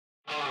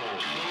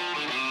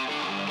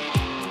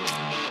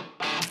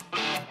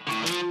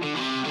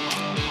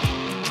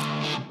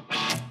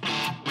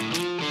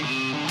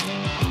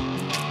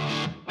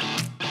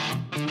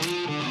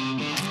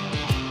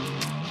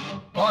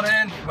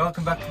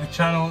welcome back to the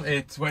channel.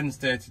 It's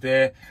Wednesday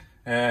today.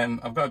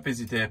 I've got a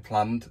busy day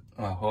planned,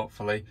 well,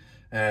 hopefully.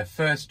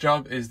 First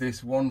job is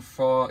this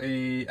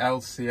 140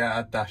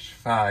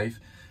 LCR-5.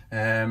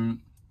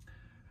 From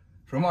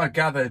what I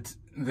gathered,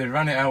 they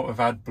ran it out of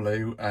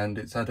Adblue and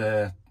it's had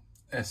a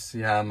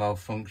SCR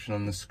malfunction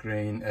on the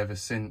screen ever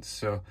since.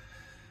 So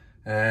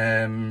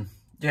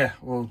yeah,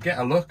 we'll get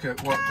a look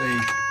at what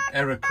the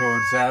error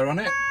codes are on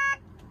it.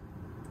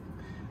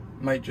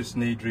 Might just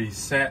need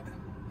reset,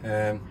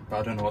 but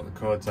I don't know what the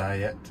codes are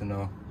yet to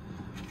know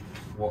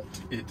what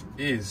it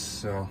is.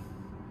 So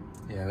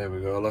yeah, there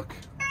we go, look.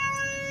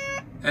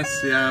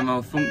 SCR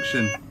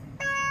malfunction.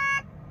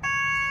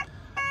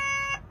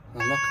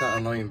 I'll knock that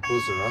annoying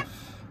buzzer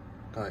off.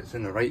 God, it's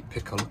in the right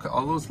pickle. Look at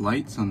all those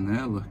lights on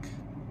there, look.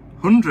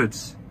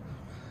 Hundreds.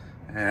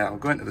 I'll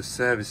go into the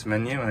service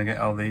menu and get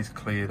all these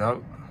cleared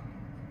out.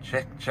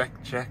 Check,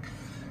 check, check.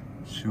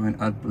 Showing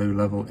Adblue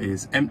level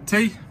is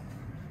empty.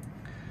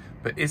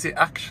 But is it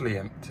actually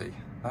empty?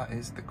 That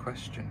is the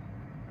question.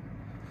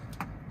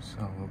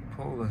 So we'll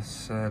pull the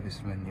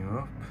service menu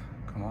up.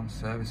 Come on,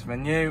 service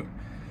menu.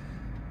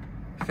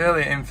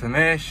 Failure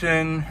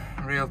information,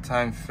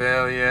 real-time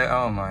failure.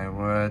 Oh my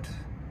word.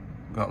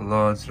 Got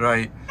loads,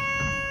 right.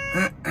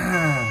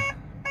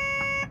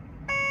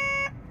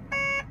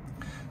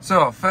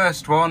 So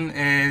first one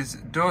is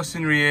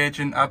dosing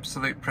reagent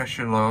absolute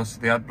pressure low. So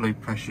the Adblue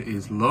pressure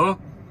is low.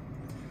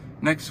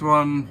 Next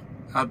one,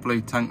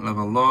 Adblue tank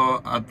level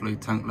low, Adblue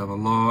tank level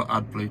low,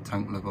 Adblue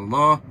tank level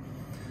low.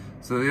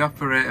 So the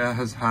operator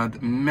has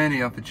had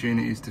many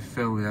opportunities to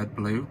fill the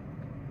Adblue,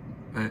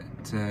 but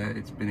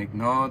it's been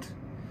ignored,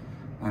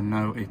 and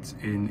now it's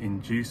in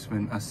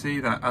inducement. I see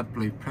that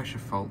Adblue pressure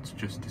fault's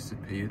just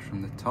disappeared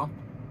from the top.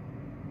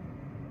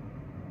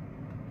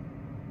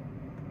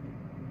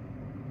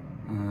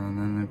 And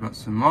then we've got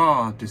some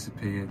more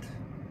disappeared.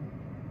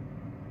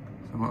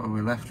 So what are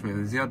we left with?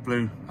 Is the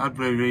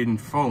Adblue reading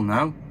full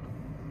now?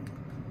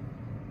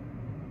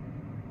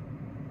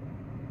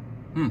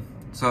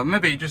 So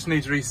maybe it just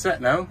needs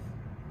reset now.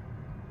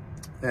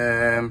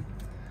 Yeah,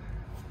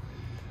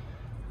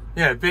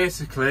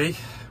 basically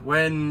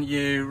when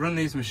you run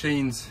these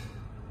machines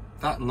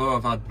that low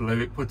of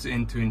Adblue, it puts it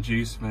into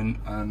inducement,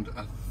 and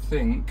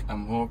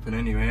I'm hoping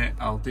anyway,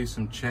 I'll do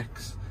some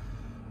checks,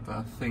 but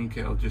I think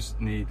it'll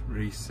just need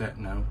reset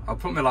now. I'll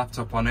put my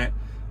laptop on it,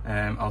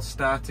 I'll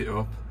start it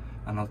up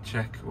and I'll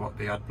check what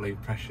the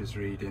Adblue pressure's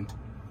reading,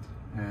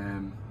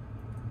 and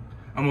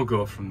we'll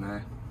go from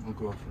there.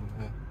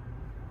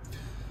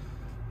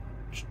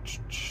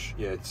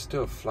 Yeah, it's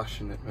still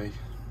flashing at me,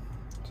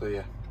 so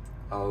yeah,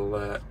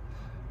 I'll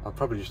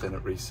probably just end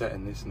up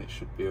resetting this and it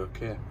should be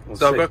okay.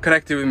 So I've got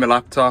connected with my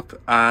laptop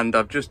and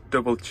I've just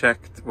double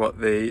checked what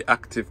the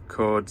active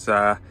codes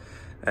are.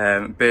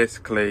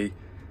 Basically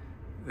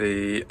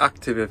the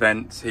active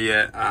events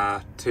here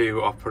are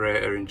 2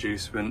 operator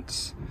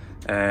inducements,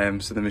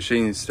 so the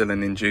machine is still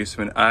in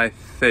inducement. I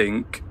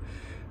think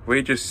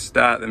we just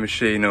start the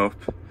machine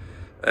up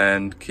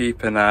and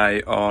keep an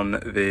eye on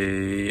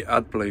the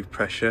Adblue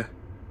pressure,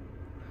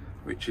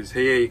 which is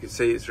here. You can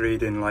see it's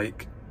reading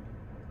like,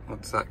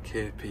 what's that,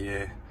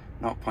 kPa,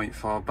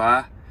 0.4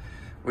 bar.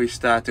 We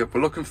start up,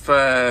 we're looking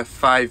for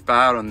 5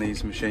 bar on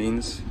these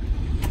machines,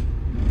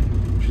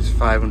 which is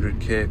 500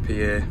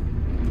 kPa.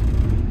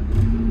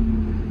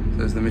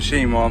 So as the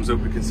machine warms up,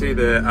 we can see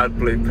the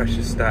Adblue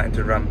pressure starting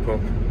to ramp up.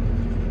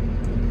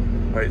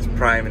 Well, it's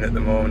priming at the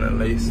moment at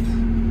least.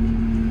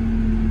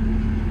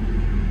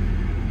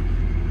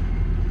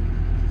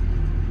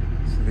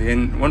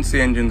 Once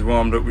the engine's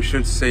warmed up, we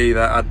should see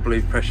that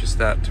Adblue pressure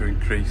start to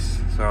increase.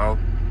 So I'll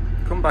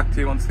come back to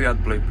you once the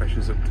Adblue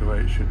pressure's up to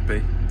where it should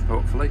be,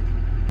 hopefully.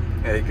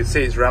 Yeah, you can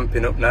see it's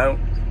ramping up now.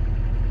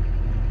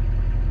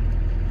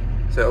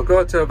 So it'll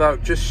go to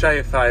about just shy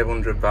of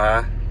 500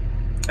 bar,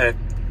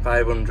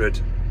 500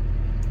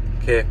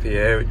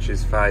 kPa, which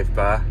is 5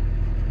 bar.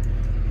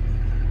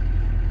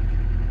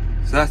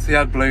 So that's the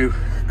Adblue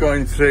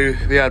going through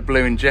the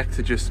Adblue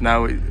injector just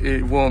now.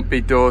 It won't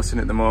be dosing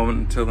at the moment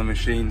until the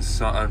machine's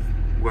sort of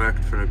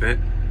worked for a bit.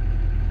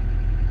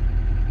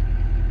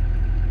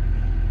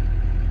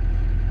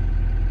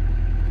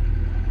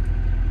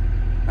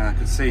 And I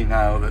can see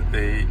now that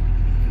the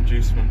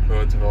inducement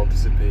codes have all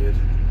disappeared.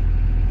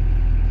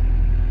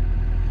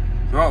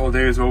 So what we'll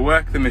do is we'll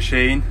work the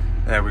machine.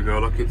 There we go,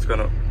 look, it's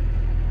gone up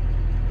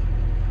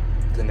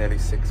to nearly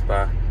 6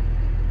 bar,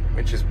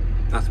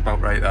 that's about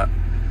right, that.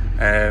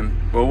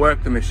 We'll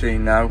work the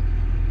machine now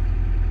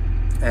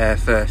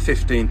for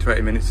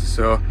 15-20 minutes or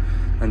so,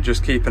 and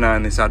just keep an eye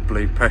on this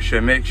Adblue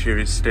pressure, make sure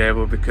it's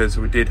stable, because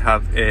we did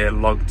have a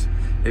logged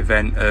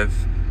event of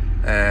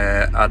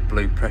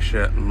Adblue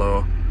pressure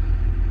low,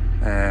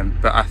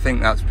 but I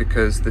think that's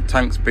because the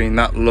tank's been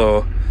that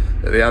low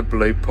that the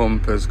Adblue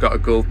pump has got a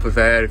gulp of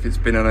air if it's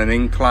been on an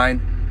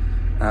incline,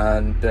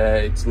 and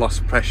it's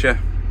lost pressure.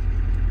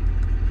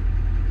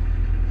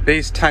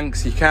 These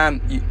tanks, you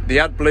can't, the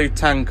Adblue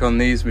tank on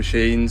these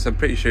machines, I'm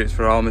pretty sure it's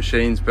for all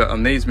machines, but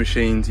on these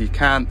machines you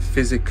can't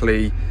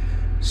physically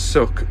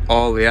suck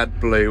all the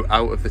Adblue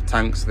out of the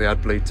tank so the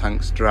Adblue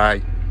tank's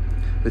dry.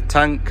 The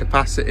tank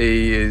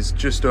capacity is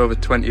just over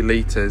 20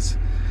 litres,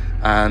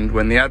 and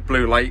when the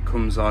Adblue light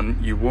comes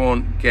on, you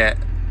won't get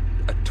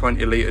a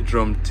 20 litre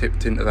drum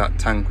tipped into that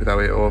tank without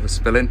it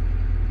overspilling.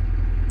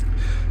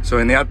 So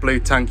in the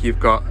Adblue tank you've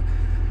got,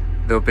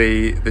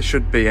 there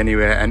should be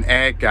anyway, an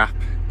air gap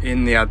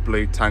in the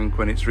Adblue tank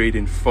when it's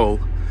reading full,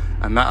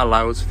 and that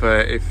allows for,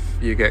 if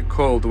you get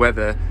cold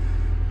weather,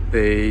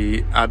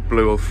 the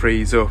Adblue will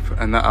freeze up,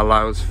 and that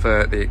allows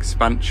for the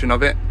expansion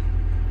of it,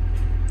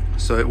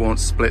 so it won't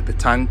split the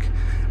tank.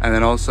 And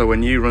then also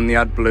when you run the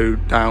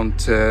Adblue down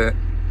to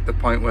the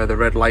point where the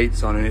red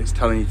light's on and it's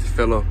telling you to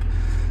fill up,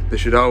 there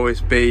should always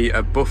be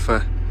a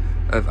buffer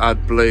of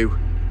Adblue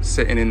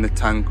sitting in the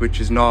tank, which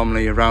is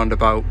normally around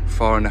about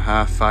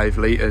 4.5–5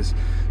 litres.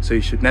 So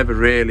you should never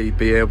really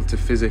be able to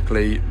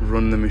physically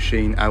run the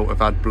machine out of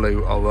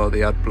Adblue, although the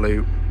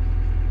Adblue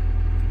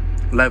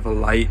level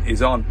light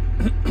is on.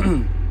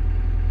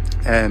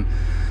 That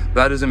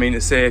doesn't mean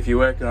to say if you're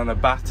working on a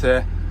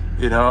batter,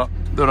 you know,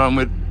 they're on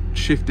with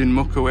shifting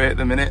muck away at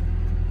the minute.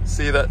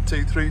 See that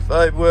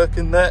 235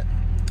 working there?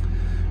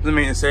 Doesn't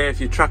mean to say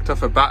if you tracked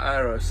off a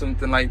batter or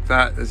something like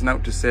that, there's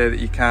nothing to say that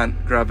you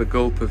can't grab a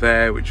gulp of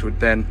air, which would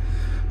then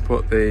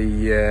put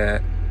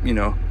the, you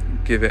know,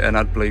 give it an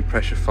Adblue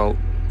pressure fault.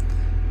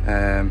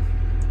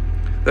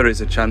 There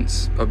is a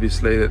chance,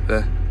 obviously, that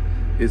there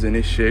is an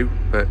issue,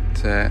 but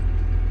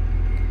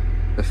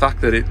the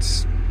fact that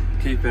it's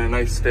keeping a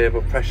nice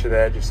stable pressure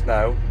there just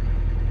now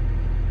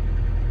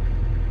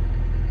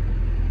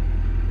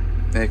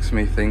makes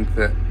me think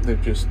that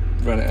they've just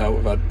run it out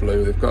of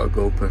Adblue. They've got a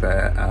gulp of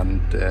air,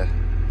 and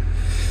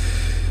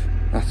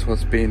that's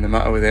what's been the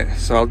matter with it.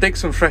 So I'll dig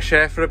some fresh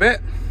air for a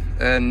bit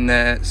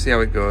and see how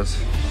it goes.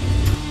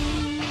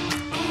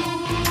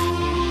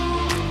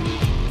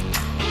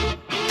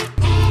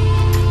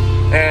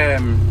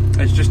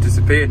 It's just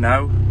disappeared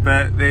now,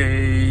 but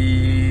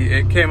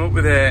it came up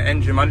with an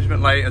engine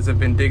management light as I've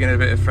been digging a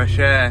bit of fresh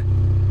air,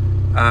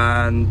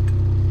 and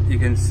you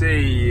can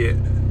see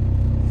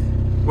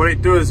what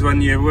it does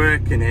when you're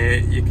working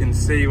it. You can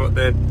see what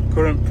the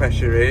current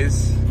pressure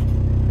is,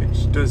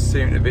 which does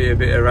seem to be a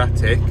bit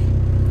erratic.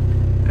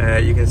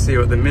 You can see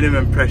what the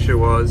minimum pressure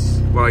was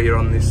while you're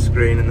on this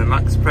screen, and the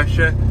max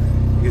pressure.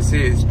 You can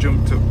see it's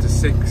jumped up to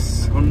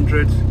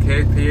 600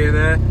 kPa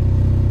there,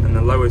 and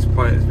the lowest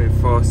point has been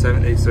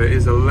 470, so it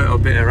is a little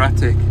bit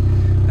erratic.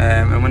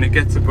 And when it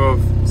gets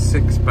above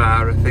 6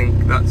 bar, I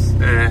think that's,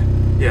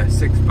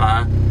 6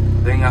 bar, I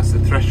think that's the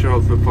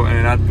threshold for putting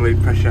an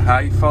Adblue pressure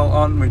high fault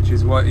on, which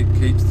is what it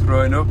keeps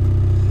throwing up.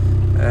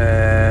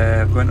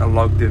 I'm going to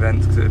logged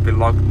events because it'll be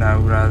logged now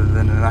rather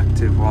than an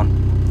active one.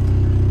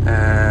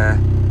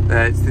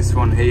 It's this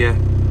one here,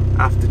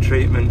 after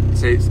treatment.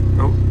 See, it's,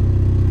 oh,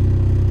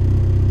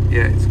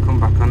 yeah, it's come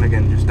back on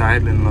again, just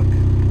idling, look.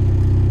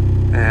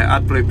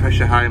 Adblue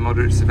pressure high,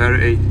 moderate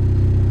severity.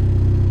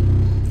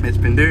 It's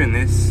been doing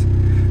this.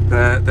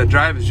 The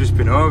driver's just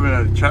been over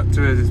and had a chat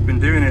to us. It's been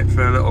doing it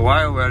for a little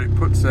while, where it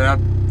puts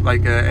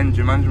like an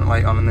engine management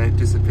light on and then it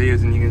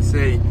disappears, and you can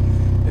see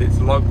it's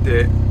logged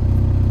it.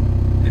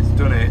 It's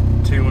done it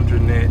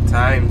 208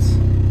 times.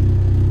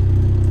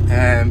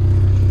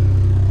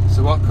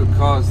 So what could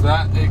cause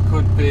that? It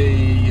could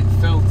be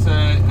filter,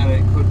 and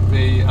it could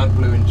be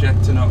Adblue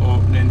injector not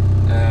opening.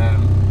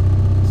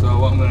 So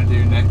what I'm going to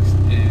do next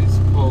is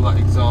pull that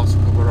exhaust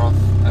cover off,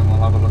 and we'll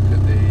have a look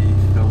at the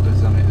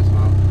filters on it as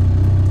well.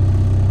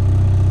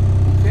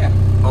 Okay.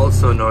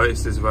 Also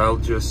noticed as well,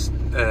 just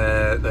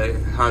they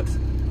had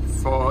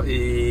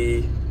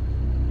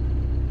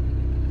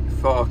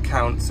 44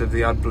 counts of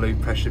the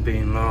Adblue pressure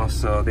being low,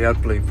 so the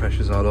Adblue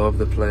pressure's all over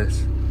the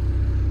place.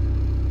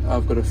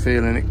 I've got a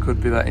feeling it could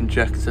be that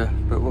injector,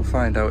 but we'll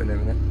find out in a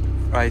minute.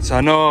 Right,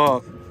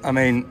 so I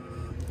mean,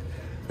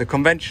 the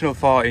conventional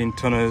 14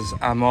 tonners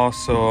are more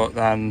so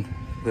than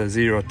the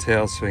zero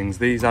tail swings.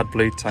 These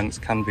Adblue tanks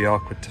can be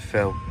awkward to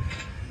fill.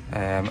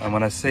 And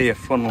when I see a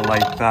funnel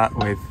like that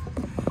with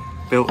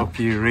built up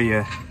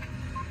urea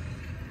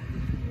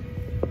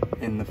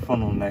in the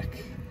funnel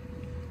neck,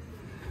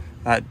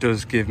 that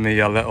does give me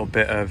a little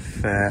bit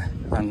of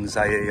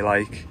anxiety,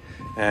 like.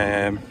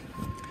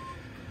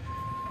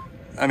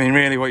 I mean,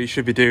 really what you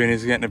should be doing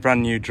is getting a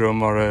brand new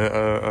drum, or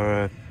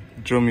a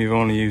drum you've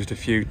only used a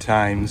few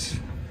times,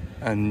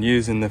 and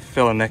using the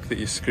filler neck that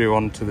you screw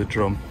onto the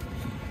drum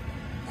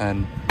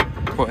and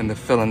putting the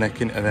filler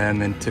neck into there,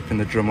 and then tipping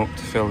the drum up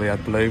to fill the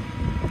Adblue.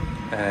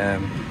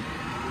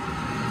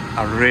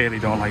 I really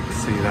don't like to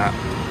see that.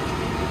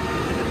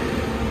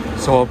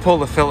 So I'll pull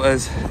the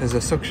filters. There's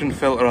a suction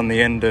filter on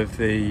the end of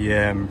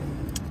the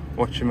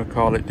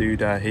whatchamacallit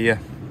doodah here.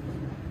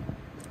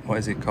 What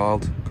is it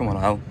called? Come on,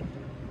 Al.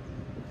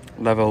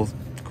 Level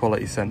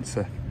quality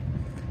sensor.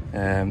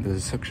 There's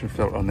a suction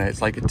filter on there.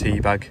 It's like a tea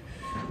bag.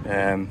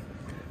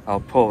 I'll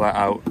pull that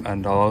out,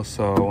 and I'll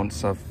also,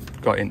 once I've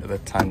got into the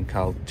tank,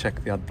 I'll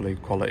check the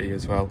Adblue quality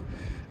as well.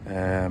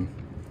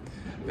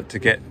 But to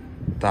get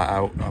that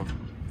out, I've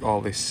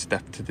all this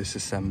step to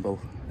disassemble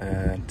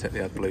and take the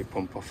Adblue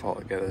pump off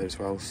altogether as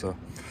well. So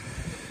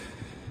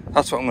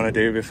That's what I'm going to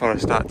do before I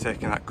start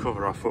taking that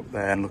cover off up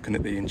there and looking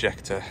at the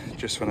injector.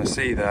 Just when I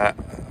see that,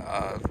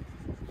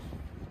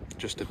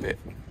 just a bit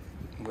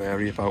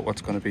wary about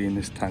what's going to be in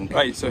this tank.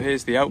 Right, so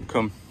here's the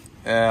outcome.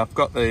 I've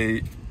got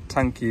the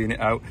tank unit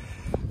out.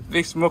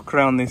 This muck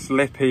around this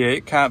lip here,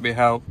 it can't be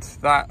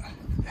helped. That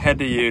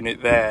header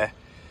unit there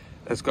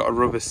has got a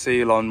rubber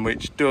seal on,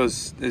 which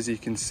does, as you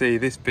can see,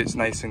 this bit's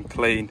nice and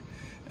clean.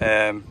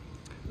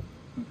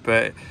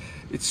 But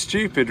it's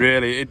stupid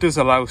really, it does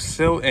allow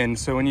silting,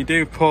 so when you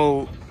do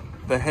pull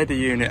the header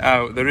unit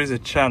out, there is a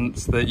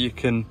chance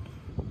that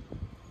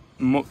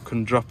muck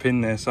can drop in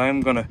there. So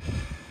I'm gonna,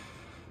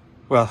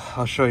 well,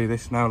 I'll show you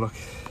this now, look.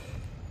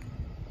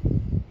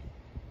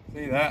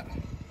 See that?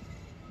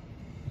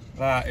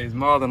 That is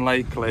more than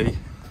likely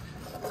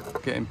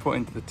getting put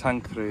into the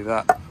tank through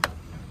that.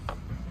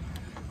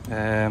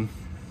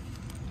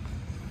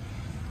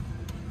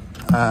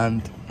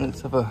 And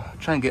let's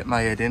try and get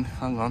my head in,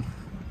 hang on.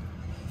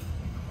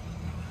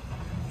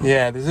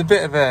 Yeah, there's a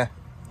bit of a,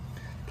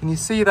 can you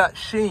see that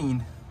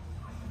sheen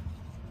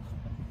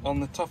on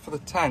the top of the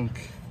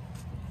tank?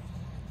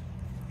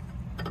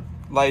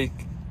 Like,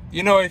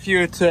 you know, if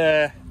you were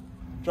to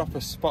drop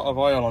a spot of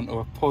oil onto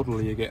a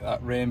puddle, you get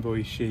that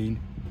rainbowy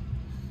sheen.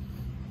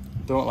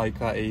 Don't like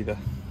that either.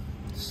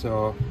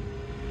 So,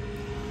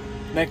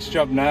 next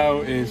job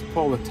now is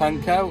pull the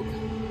tank out,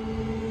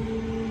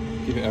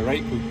 give it a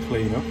right good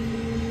clean up.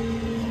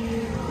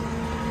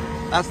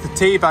 That's the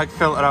tea bag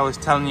filter I was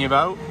telling you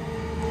about.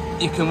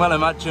 You can well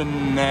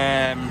imagine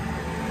that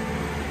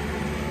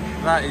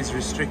is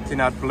restricting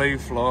Adblue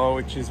flow,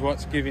 which is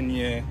what's giving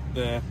you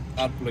the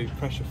Adblue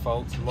pressure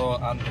faults, low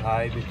and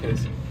high,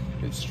 because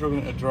it's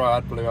struggling to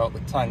draw Adblue out the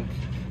tank.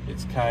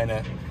 It's kind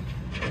of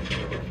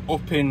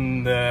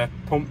upping the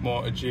pump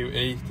motor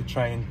duty to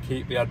try and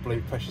keep the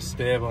Adblue pressure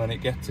stable, and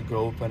it gets a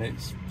gulp and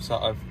it's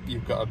sort of,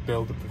 you've got a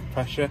build up of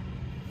pressure.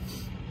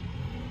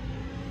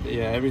 But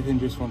yeah, everything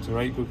just wants a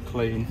right good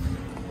clean.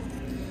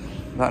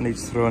 That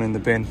needs thrown in the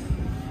bin,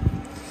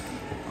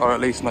 or at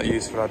least not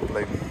used for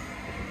Adblue.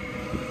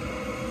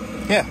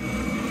 Yeah,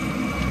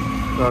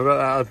 so I've got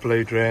that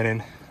Adblue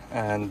draining,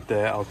 and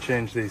I'll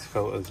change these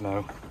filters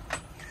now.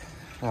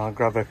 And I'll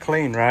grab a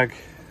clean rag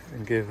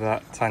and give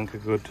that tank a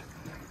good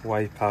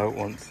wipe out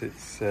once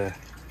it's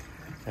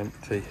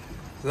empty.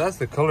 So that's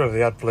the colour of the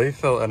Adblue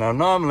filter. Now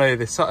normally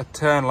they sort of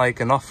turn like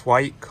an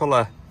off-white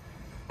colour.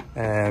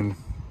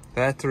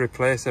 They're to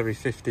replace every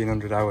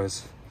 1500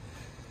 hours.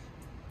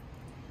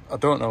 I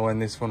don't know when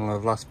this one will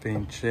have last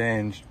been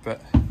changed, but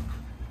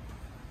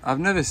I've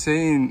never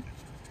seen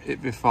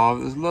it before.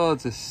 There's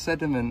loads of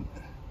sediment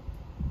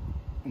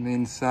on the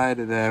inside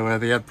of there where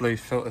the Adblue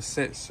filter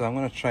sits, so I'm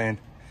going to try and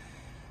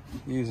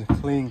use a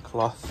clean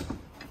cloth,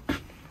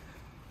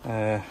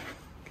 give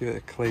it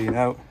a clean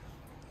out.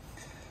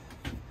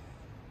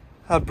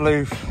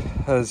 Adblue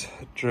has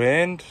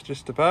drained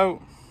just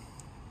about.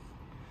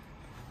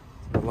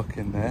 So look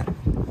in there.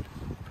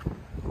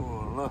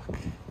 Oh look,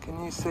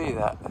 can you see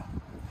that?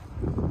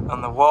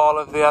 On the wall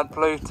of the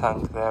Adblue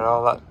tank there,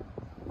 all that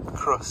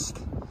crust.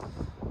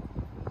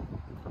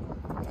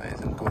 That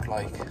isn't good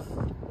like.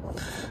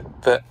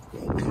 But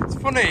it's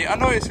funny, I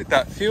noticed with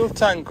that fuel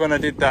tank when I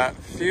did that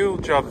fuel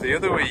job the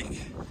other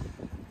week,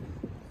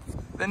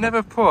 they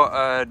never put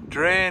a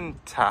drain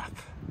tap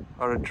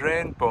or a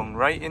drain bung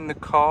right in the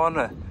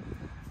corner.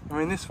 I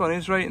mean, this one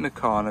is right in the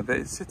corner, but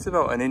it sits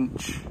about an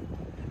inch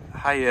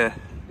higher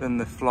than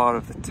the floor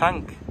of the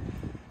tank.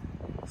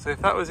 So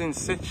if that was in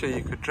situ,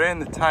 you could drain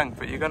the tank,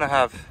 but you're going to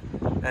have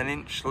an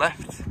inch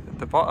left at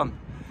the bottom.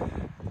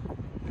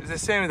 It was the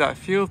same with that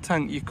fuel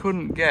tank. You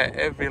couldn't get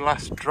every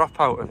last drop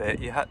out of it.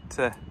 You had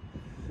to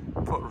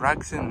put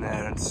rags in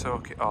there and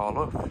soak it all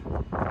up.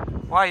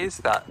 Why is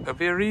that? There'll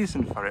be a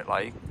reason for it,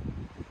 like.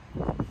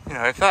 You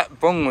know, if that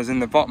bung was in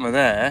the bottom of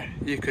there,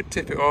 you could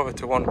tip it over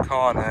to one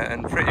corner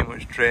and pretty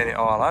much drain it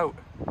all out.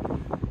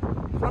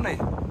 Funny.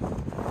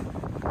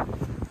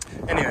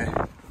 Anyway,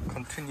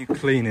 continue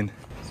cleaning.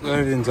 So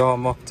everything's all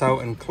mopped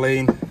out and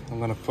clean. I'm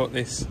going to put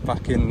this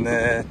back in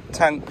the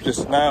tank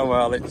just now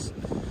while it's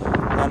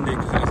handy,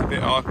 because it's a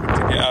bit awkward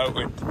to get out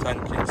with the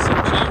tank in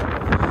situ.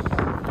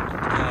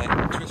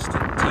 Twist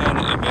and turn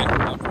it a bit.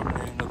 I'll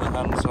probably need another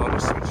hand, so I'll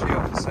just switch you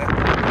off a sec.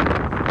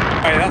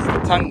 Right, that's the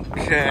tank,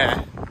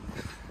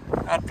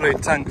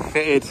 Adblue tank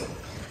fitted.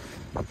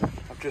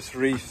 I've just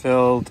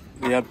refilled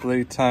the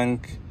Adblue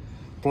tank,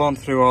 blown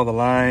through all the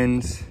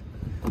lines.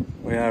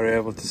 We are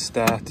able to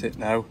start it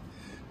now.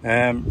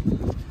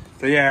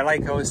 But yeah,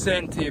 like I was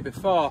saying to you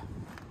before,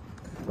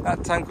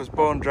 that tank was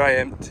bone dry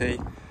empty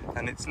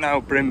and it's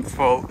now brim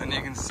full, and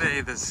you can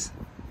see there's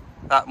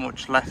that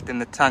much left in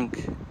the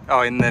tank,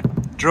 or in the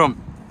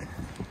drum.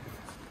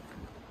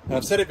 And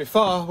I've said it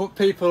before, what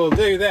people will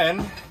do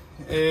then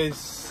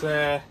is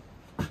they'll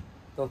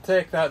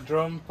take that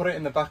drum, put it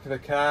in the back of the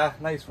car,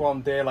 nice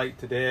warm day like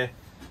today,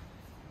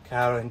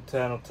 car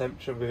internal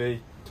temperature will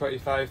be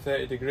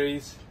 25-30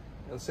 degrees.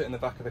 It'll sit in the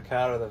back of the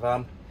car or the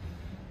van,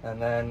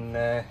 and then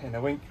in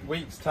a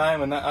week's time,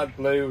 when that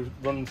Adblue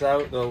runs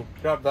out, they'll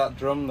grab that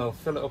drum, they'll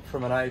fill it up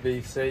from an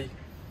IBC,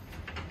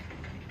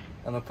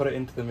 and I'll put it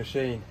into the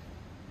machine,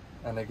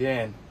 and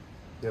again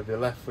you'll be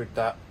left with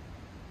that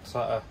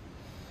sort of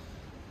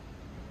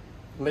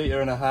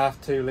 1.5 litres,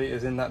 2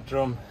 litres in that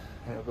drum.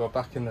 It'll go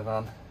back in the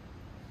van,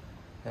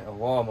 it'll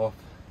warm up,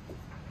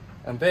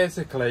 and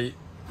basically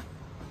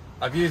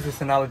I've used this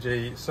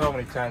analogy so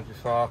many times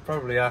before,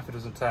 probably half a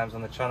dozen times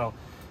on the channel.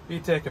 You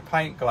take a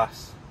pint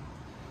glass,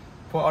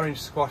 put orange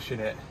squash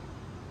in it,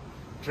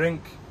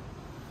 drink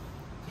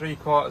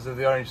 3/4 of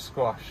the orange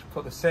squash,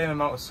 put the same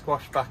amount of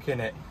squash back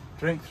in it,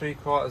 drink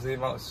 3/4 of the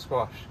amount of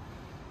squash.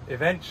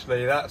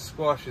 Eventually that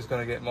squash is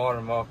going to get more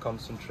and more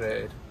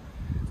concentrated.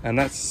 And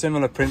that's a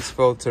similar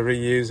principle to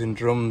reusing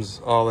drums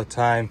all the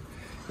time.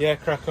 Yeah,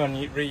 crack on,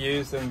 you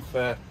reuse them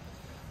for,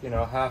 you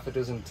know, half a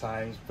dozen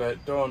times, but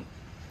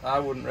I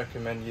wouldn't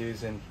recommend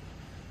using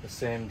the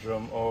same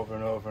drum over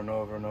and over and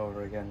over and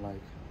over again,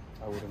 like,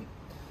 I wouldn't.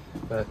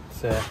 But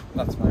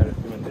that's my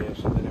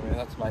recommendation anyway,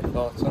 that's my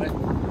thoughts on it.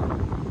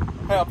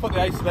 Right, I'll put the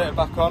isolator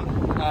back on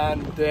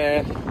and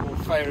we'll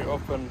fire it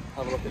up and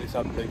have a look at this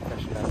Adblue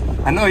pressure now.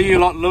 I know you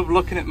lot love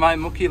looking at my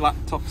mucky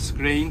laptop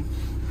screen.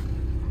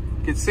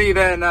 You can see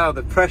there now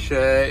the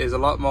pressure is a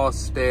lot more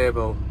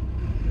stable.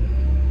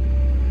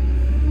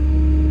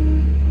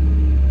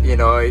 You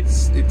know,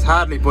 it's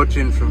hardly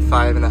budging from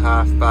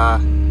 5.5 bar.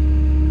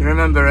 You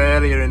remember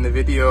earlier in the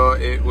video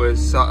it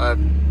was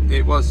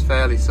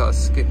fairly sort of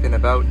skipping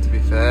about, to be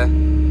fair.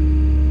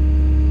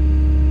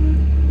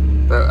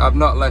 But I've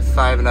not left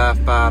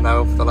 5.5 bar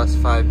now for the last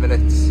 5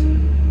 minutes.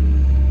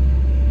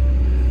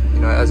 You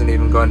know, it hasn't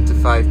even gone to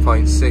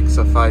 5.6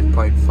 or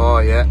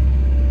 5.4 yet.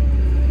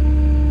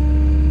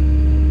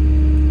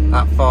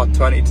 That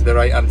 420 to the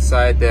right hand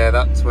side there,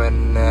 that's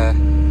when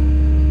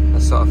I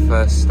sort of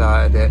first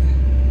started it.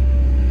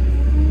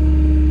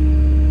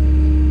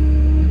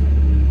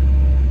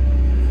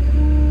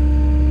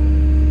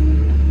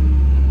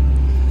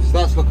 So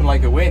that's looking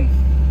like a win.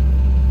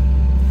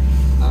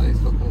 That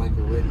is looking like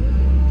a win.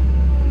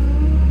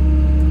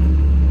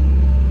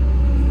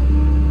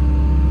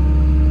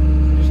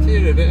 Just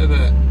hear a bit of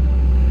a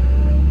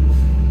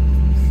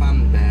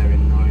fan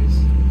bearing noise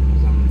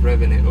as I'm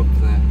revving it up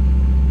there.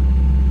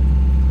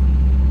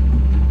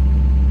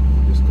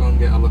 Just go and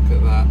get a look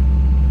at that.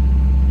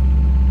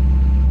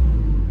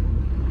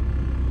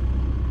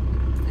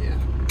 Yeah.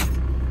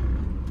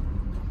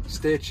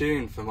 Stay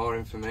tuned for more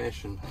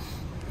information.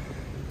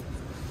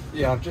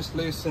 Yeah, I've just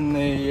loosened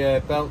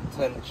the belt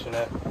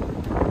tensioner.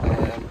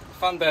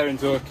 Fan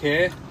bearing's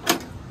okay,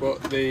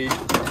 but the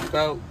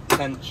belt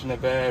tensioner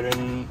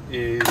bearing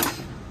is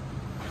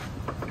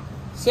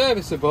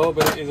serviceable,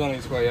 but it is on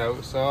its way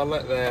out, so I'll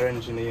let their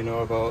engineer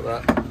know about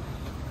that. I'm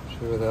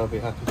sure they'll be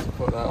happy to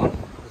put that on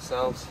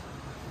themselves.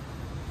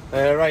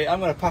 Right, I'm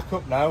going to pack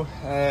up now.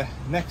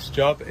 Next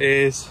job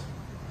is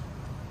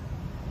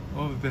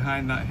over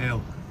behind that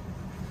hill,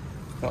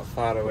 not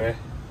far away.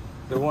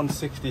 The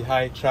 160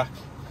 high track.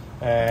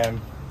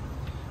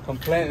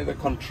 Complaint that the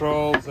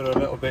controls are a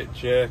little bit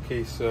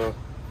jerky, so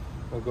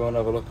we'll go and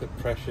have a look at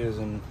pressures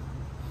and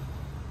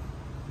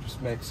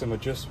just make some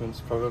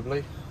adjustments,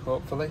 probably,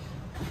 hopefully.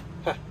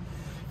 Yeah,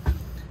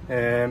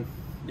 I'm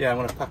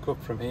going to pack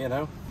up from here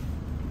now.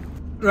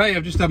 Right,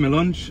 I've just had my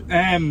lunch.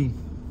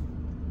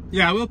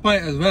 Yeah, I will buy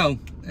it as well.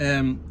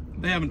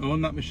 They haven't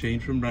owned that machine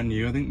from brand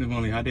new. I think they've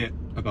only had it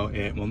about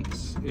 8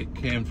 months. It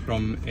came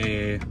from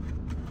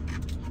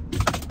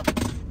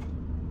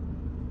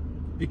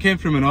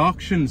an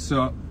auction,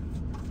 so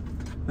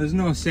there's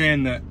no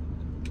saying that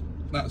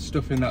that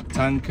stuff in that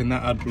tank and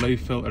that Adblue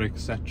filter,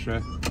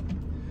 etc.,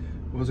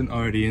 wasn't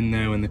already in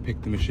there when they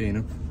picked the machine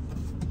up.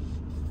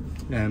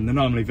 They're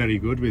normally very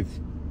good with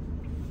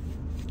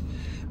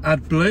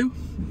Adblue.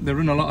 They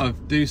run a lot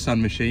of Doosan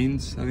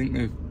machines. I think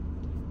they've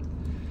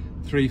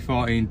 3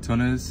 14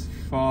 tonners,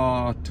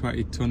 4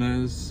 20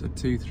 tonners, a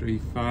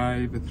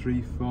 235, a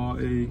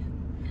 340,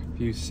 a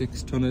few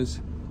 6 tonners.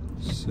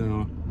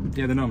 So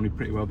yeah, they're normally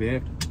pretty well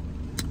behaved.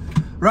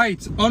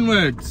 Right,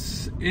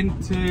 onwards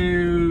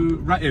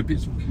into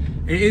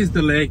it is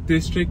the Lake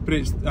District, but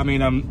I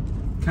mean, I'm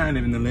kind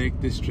of in the Lake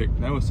District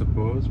now, I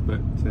suppose,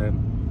 but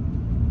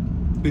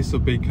this will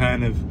be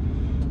kind of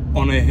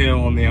on a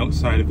hill on the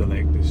outside of the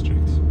Lake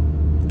District.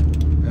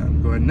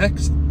 I'm going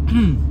next.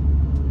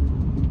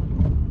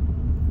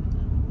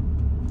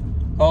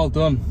 All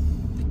done.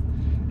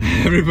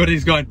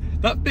 Everybody's going,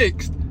 that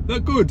fixed,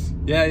 that good.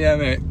 Yeah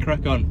mate,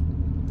 crack on.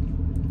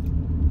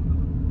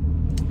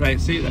 Right,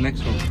 see you at the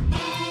next one.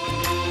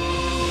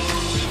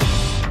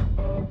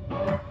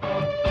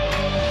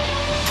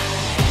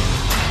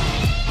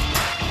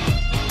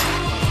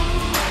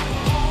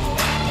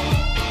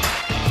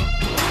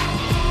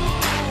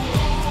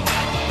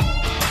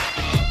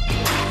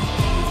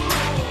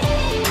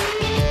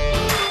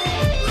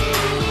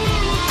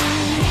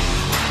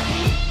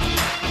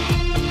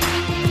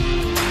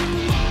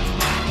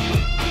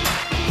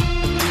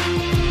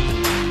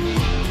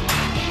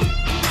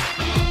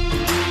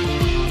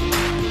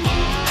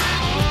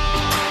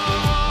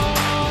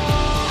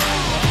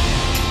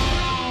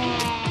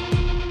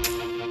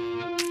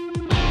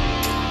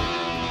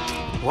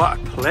 What a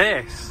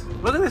place!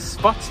 Look at the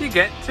spots you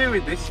get to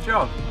with this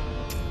job.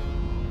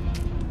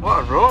 What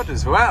a road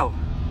as well.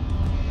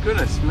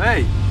 Goodness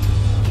me.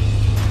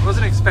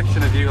 Wasn't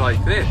expecting a view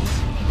like this.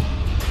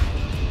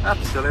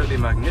 Absolutely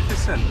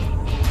magnificent.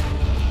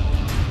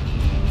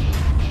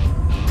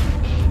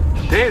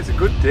 Today is a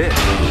good day.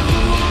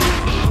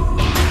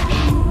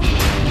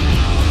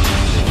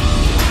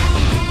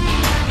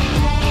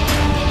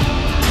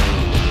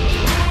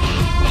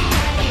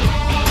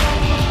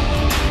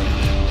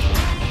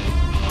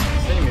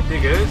 See my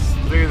diggers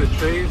through the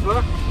trees,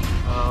 look.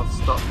 I'll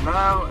stop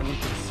now and you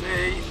can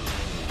see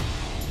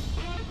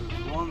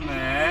there's one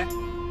there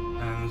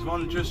and there's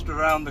one just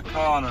around the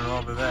corner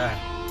over there.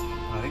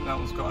 I think that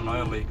one's got an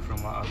oil leak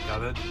from what I've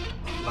gathered.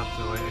 That's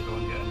the way to go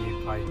and get a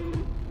new pipe.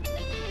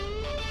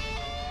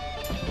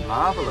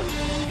 Marvellous.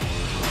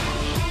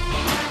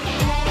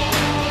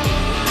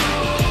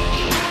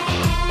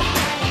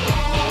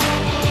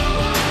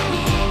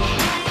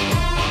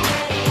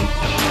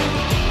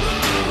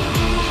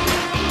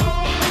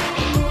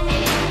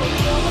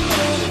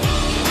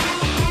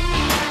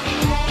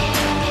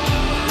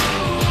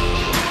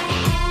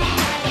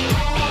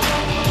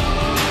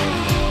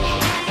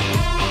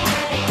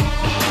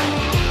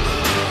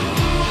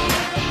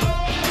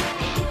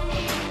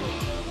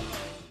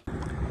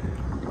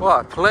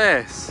 What a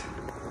place!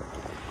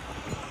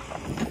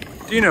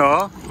 Do you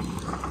know,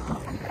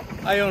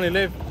 I only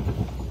live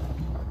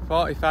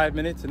 45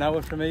 minutes, an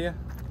hour from here.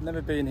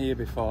 Never been here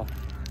before.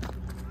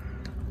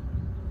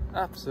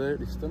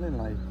 Absolutely stunning,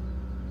 like.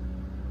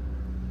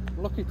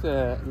 I'm lucky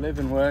to live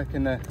and work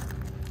in a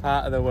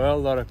part of the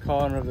world or a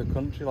corner of the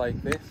country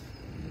like this.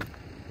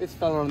 This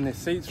fella on this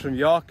seat's from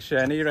Yorkshire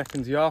and he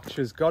reckons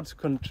Yorkshire's God's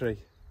country.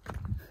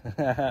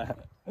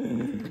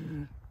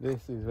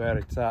 This is where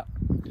it's at.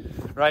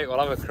 Right, we'll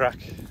have a crack.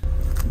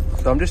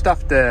 So I'm just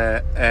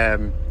after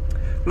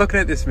looking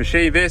at this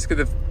machine.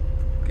 Basically,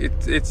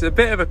 it's a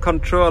bit of a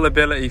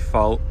controllability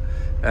fault.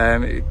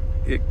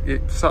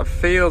 It sort of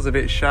feels a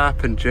bit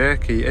sharp and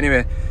jerky.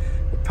 Anyway,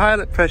 the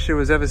pilot pressure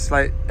was ever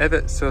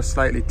so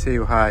slightly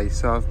too high,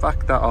 so I've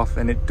backed that off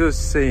and it does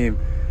seem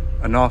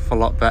an awful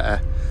lot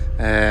better.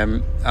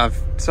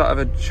 I've sort of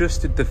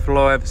adjusted the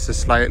flow ever so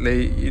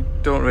slightly. You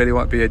don't really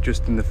want to be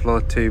adjusting the flow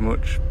too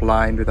much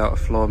blind without a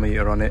flow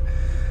meter on it,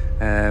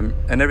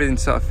 and everything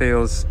sort of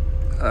feels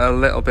a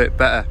little bit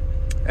better.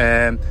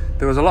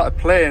 There was a lot of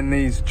play in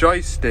these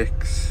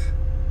joysticks,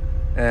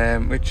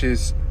 which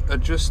is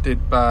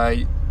adjusted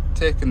by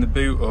taking the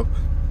boot up,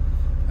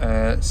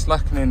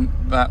 slackening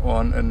that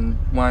one and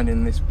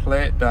winding this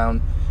plate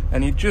down,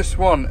 and you just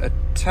want a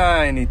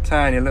tiny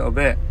little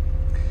bit.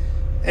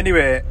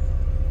 Anyway,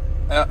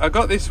 I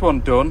got this one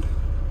done.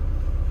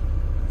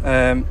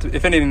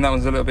 If anything, that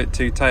one's a little bit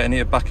too tight. I need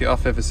to back it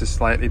off ever so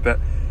slightly, but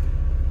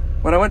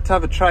when I went to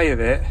have a try of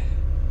it,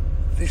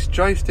 this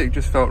joystick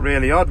just felt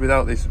really odd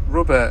without this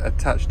rubber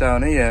attached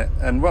down here.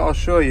 And what I'll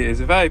show you is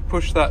if I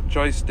push that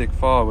joystick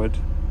forward,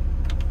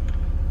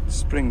 it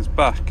springs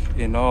back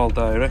in all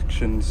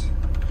directions.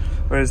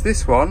 Whereas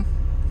this one,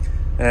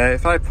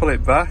 if I pull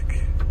it back,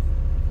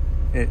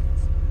 it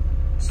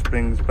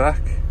springs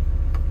back,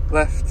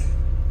 left,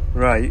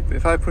 right. But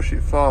if I push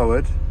it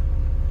forward,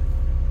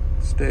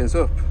 it stays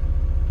up.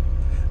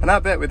 And I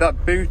bet with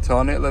that boot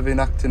on, it'll have been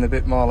acting a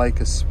bit more like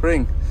a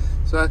spring.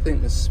 So I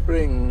think the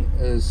spring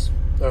is,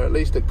 or at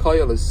least a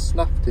coil has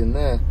snapped in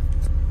there.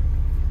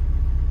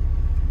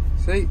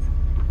 See?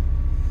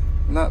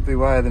 And that'd be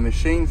why the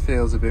machine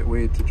feels a bit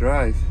weird to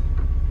drive.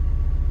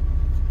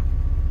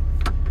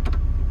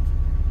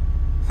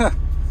 Huh.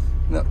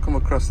 Not come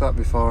across that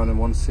before on a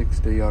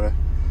 160 or a...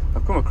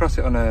 I've come across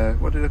it on a...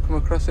 What did I come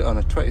across it on?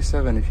 A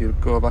 27. If you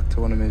go back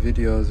to one of my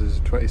videos, there's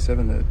a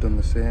 27 that had done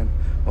the same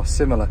or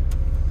similar.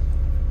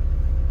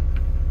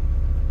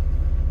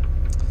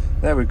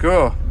 There we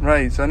go.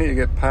 Right, so I need to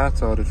get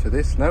parts ordered for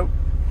this now.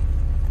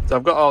 So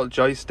I've got all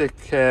joystick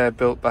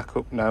built back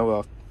up now.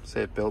 Or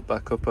say built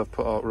back up. I've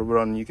put all rubber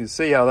on. You can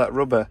see how that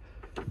rubber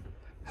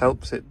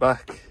helps it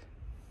back.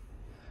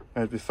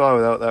 Whereas before,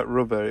 without that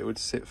rubber, it would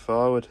sit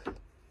forward.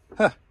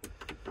 Huh.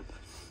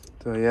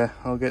 So yeah,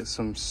 I'll get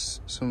some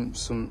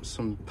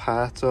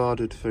part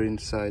ordered for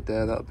inside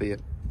there. That'll be a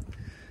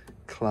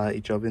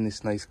clarity job in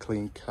this nice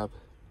clean cab.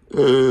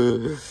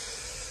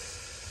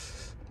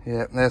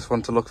 Yeah, there's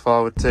one to look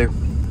forward to.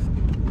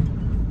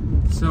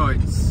 So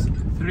it's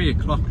 3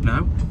 o'clock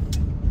now.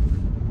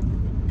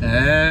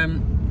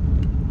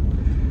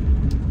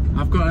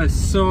 I've got a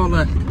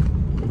solar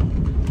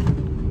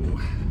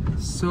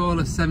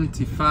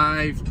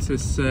 75 to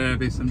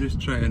service. I'm just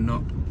trying to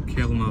not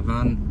kill my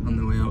van on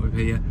the way out of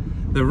here.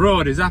 The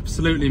road is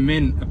absolutely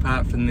mint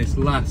apart from this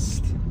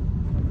last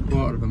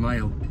quarter of a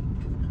mile.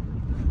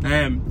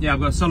 Yeah, I've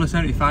got a solar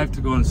 75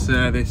 to go and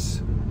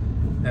service.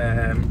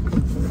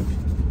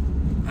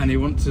 And he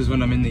wants us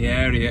when I'm in the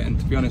area, and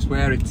to be honest,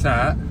 where it's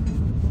at,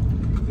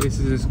 this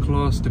is as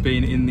close to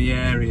being in the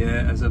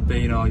area as I've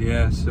been all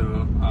year,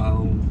 so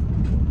I'll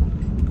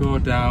go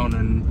down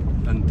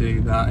and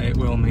do that. It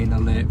will mean a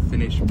late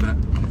finish, but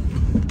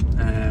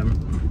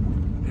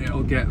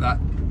it'll get that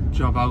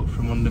job out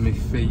from under my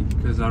feet,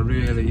 because I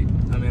mean,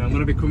 I'm going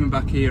to be coming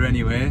back here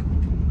anyway,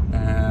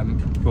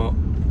 but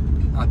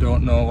I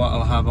don't know what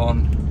I'll have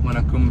on when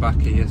I come back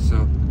here, so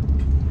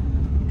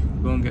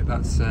I'll go and get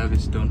that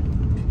service done.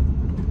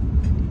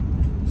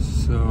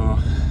 So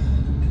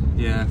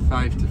yeah,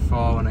 5 to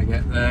 4 when I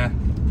get there,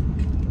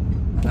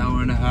 an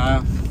hour and a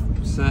half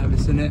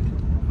servicing it,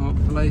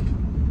 hopefully,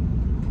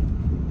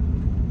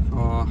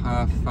 for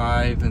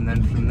 5:30, and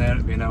then from there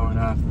it'll be an hour and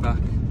a half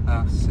back,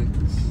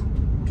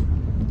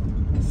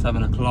 6:30,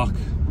 7 o'clock.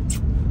 It's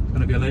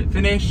gonna be a late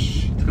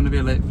finish. It's gonna be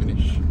a late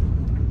finish.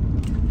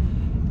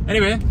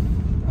 Anyway,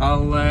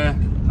 I'll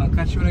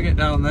catch you when I get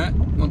down there,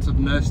 once I've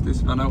nursed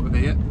this van out of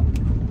here.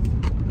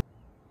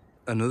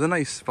 Another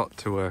nice spot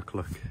to work,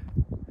 look.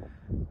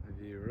 The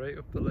view right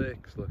up the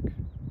lakes, look.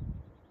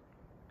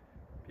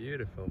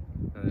 Beautiful.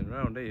 And then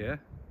round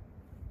here,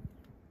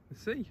 the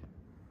sea.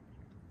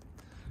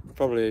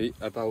 Probably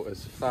about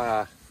as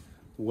far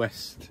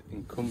west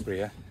in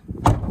Cumbria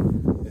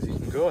as you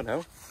can go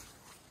now.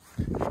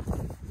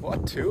 What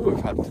a tour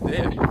we've had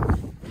today.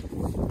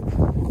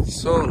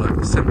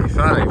 Solar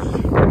 75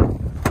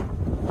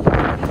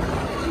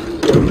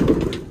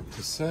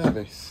 to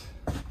service.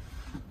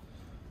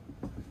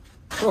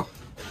 Oh,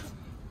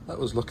 that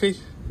was lucky.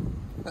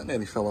 That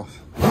nearly fell off.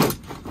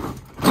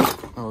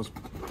 I was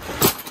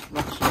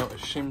matching out a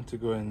shim to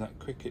go in that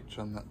quick hitch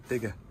on that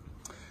digger.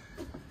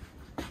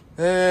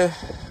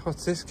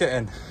 What's this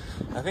getting?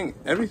 I think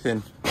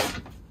everything.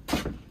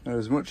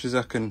 As much as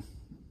I can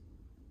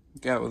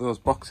get out of those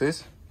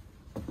boxes.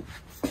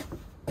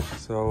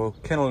 So we'll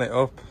kennel it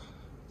up,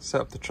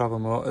 set up the travel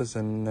motors,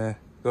 and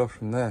go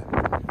from there.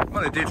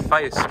 Well, it did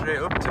fire straight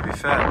up, to be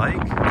fair,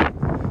 like.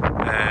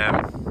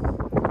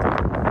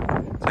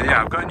 So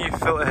yeah, I've got a new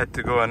filter head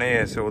to go on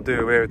here, so we'll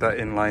do away with that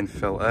inline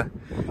filter.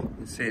 You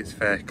can see it's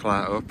fair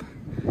clat up.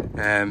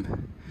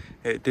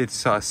 It did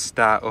sort of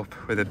start up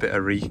with a bit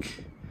of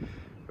reek,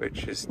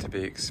 which is to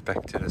be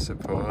expected, I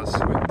suppose,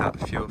 with that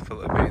fuel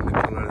filter being the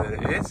colour that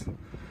it is.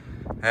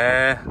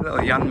 Little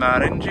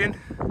Yanmar engine,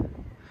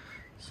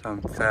 so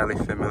I'm fairly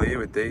familiar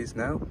with these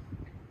now.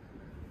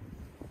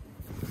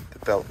 The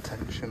belt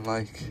tension's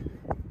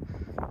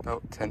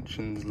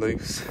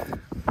loose.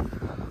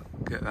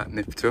 Get that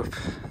nipped up.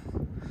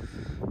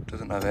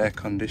 Doesn't have air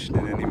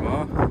conditioning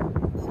anymore.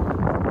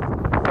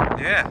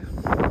 Yeah,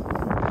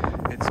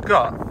 it's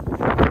got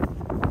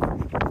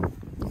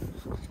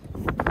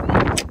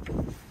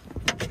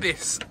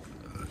this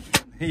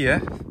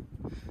here,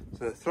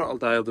 so the throttle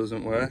dial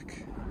doesn't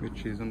work,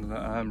 which is under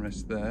that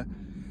armrest there.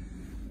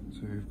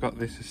 So we've got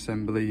this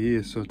assembly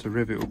here, so to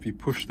rev it up you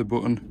push the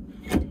button,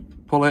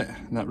 pull it,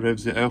 and that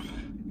revs it up.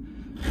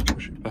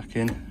 Push it back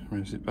in,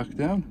 revs it back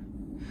down.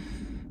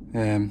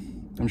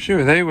 I'm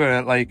sure they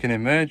were like an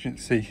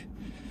emergency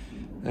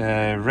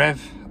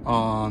rev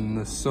on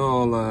the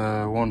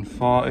Solar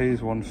 140s,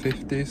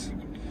 150s.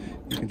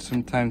 You can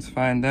sometimes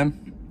find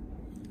them.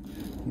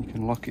 You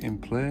can lock it in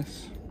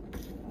place.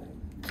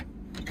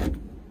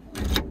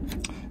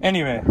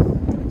 Anyway,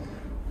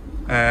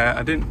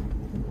 I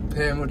didn't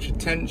pay much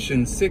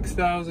attention.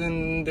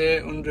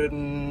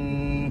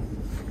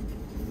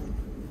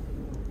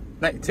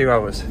 6,892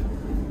 hours.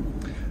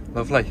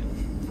 Lovely.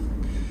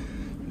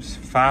 Just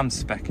farm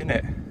spec,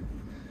 innit?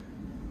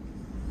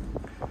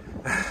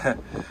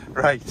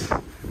 Right,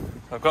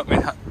 I've got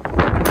my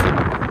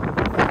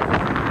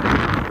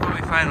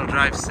final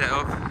drive set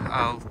up.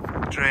 I'll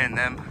drain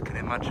them. I can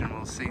imagine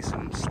we'll see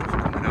some stuff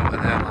coming out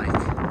of there, like,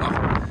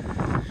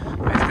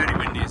 oh, it's very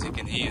windy as you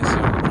can hear,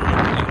 so we'll probably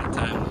run out of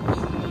time.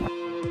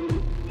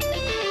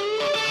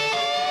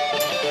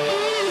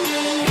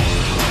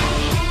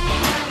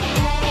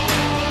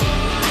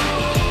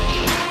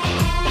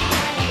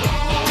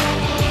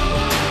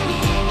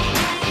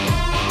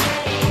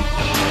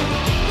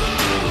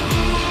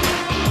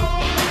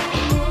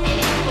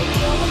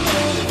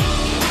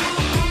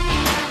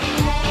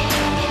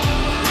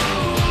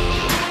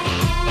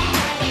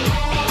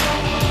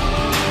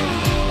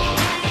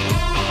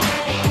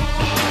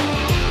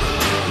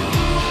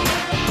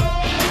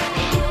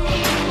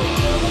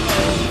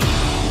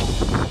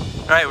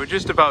 Right, we're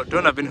just about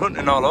done. I've been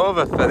hunting all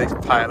over for this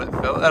pilot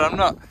filter. I'm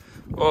not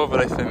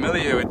overly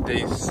familiar with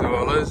these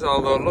Solars,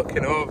 although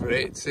looking over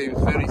it, it seems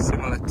very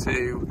similar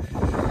to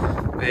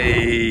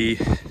the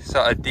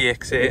sort of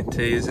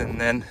DX80s, and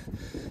then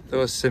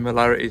those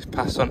similarities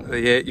pass on to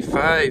the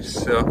 85s.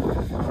 So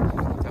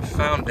I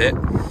found it,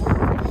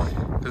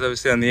 because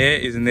obviously on the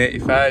 80s and the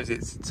 85s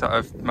it's sort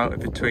of mounted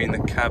between the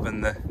cab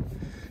and the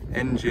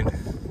engine.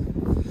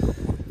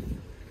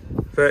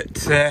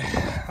 But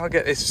I'll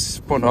get this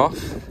spun off,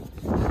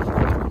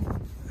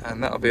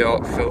 and that'll be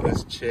all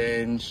filters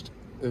changed.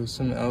 There was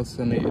something else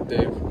I need to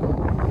do.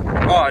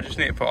 Oh, I just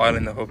need to put oil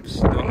in the hubs.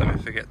 Don't let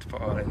me forget to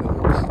put oil in the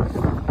hubs.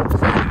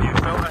 Got a new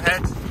filter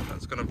head.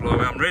 That's going to blow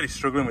away. I'm really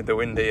struggling with the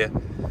wind here.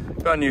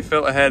 Got a new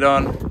filter head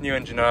on, new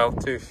engine oil,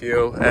 2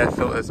 fuel, air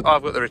filters. Oh,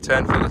 I've got the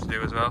return filter to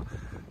do as well.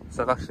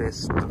 So I've actually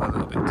still a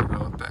little bit to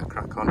go. Better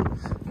crack on.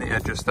 Need to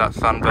adjust that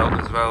fan belt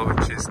as well,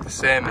 which is the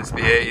same as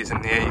the 80s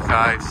and the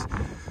 85s.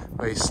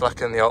 where you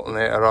slacken the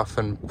alternator off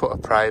and put a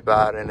pry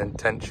bar in and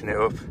tension it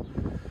up.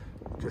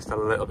 Just a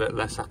little bit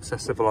less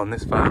accessible on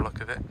this by the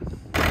look of it.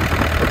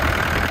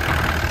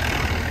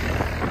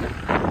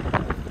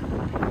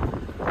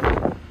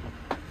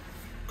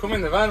 Come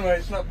in the van where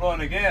it's not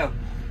blowing a gale.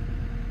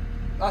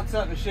 That's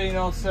that machine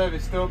all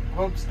serviced up,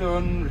 hub's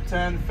done,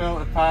 return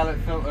filter, pilot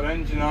filter,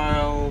 engine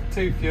oil,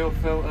 2 fuel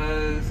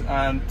filters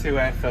and 2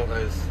 air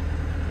filters,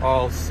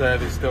 all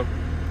serviced up.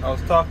 I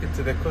was talking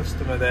to the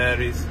customer there,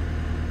 he's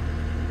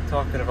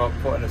talking about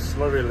putting a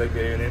slurry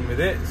lagoon in with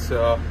it,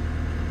 so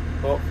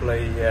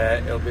hopefully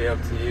he'll be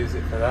able to use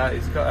it for that.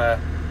 He's got a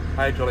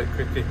hydraulic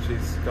cricket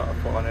he's got to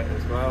put on it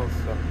as well,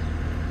 so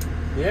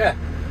yeah.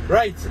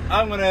 Right,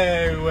 I'm going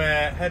to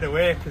head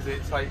away because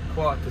it's like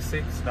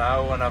 6:15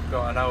 now and I've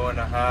got an hour and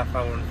a half,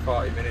 hour and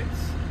 40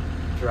 minutes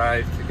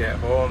drive to get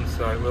home,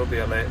 so it will be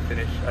a late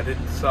finish. I did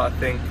sort of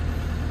think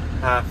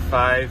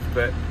 5:30,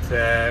 but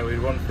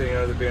with one thing or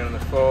another being on the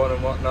phone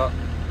and whatnot,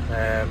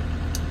 I'm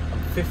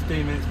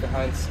 15 minutes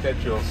behind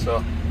schedule,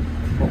 so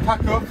we'll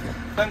pack up.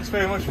 Thanks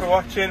very much for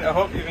watching. I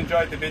hope you've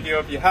enjoyed the video.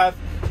 If you have,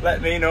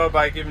 let me know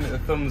by giving it a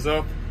thumbs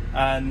up,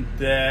 and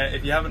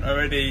if you haven't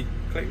already,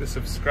 click the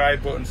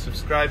subscribe button.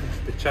 Subscribing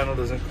to the channel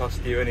doesn't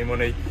cost you any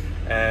money,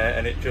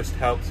 and it just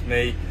helps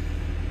me,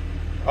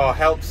 or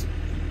helps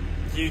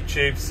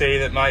YouTube see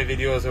that my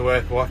videos are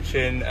worth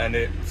watching, and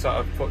it sort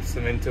of puts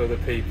them into other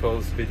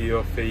people's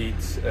video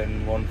feeds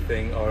and one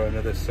thing or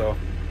another, so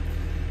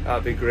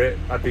that'd be great.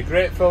 I'd be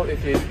grateful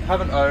if you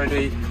haven't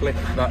already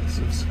clicked that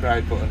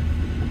subscribe button.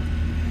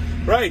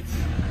 Right,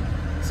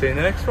 see you in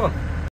the next one.